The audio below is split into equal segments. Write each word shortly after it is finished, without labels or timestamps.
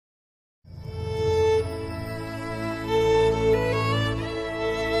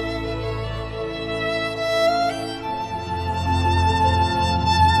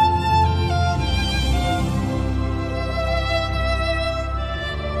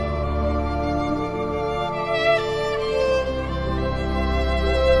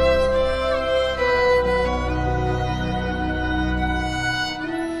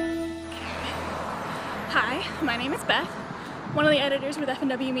is Beth, one of the editors with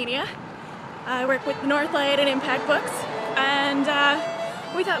F&W Media. I work with Northlight and Impact Books, and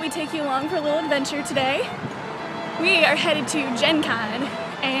we thought we'd take you along for a little adventure today. We are headed to Gen Con,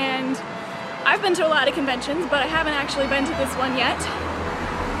 and I've been to a lot of conventions, but I haven't actually been to this one yet.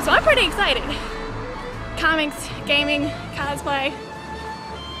 So I'm pretty excited. Comics, gaming, cosplay,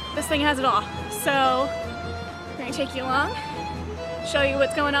 this thing has it all. So we're gonna take you along, show you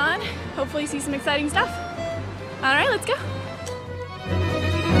what's going on, hopefully see some exciting stuff. All right, let's go.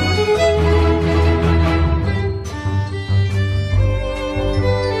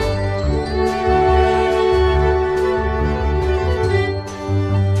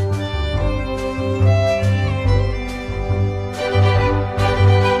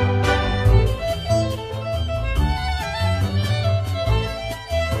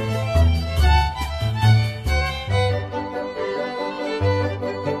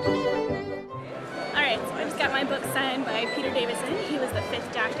 He was the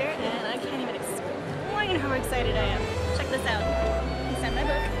 5th Doctor, and I can't even explain how excited I am. Check this out. He signed my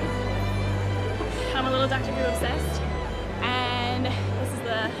book. I'm a little Doctor Who obsessed, and this is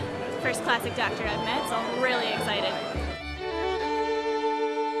the first classic Doctor I've met, so I'm really excited.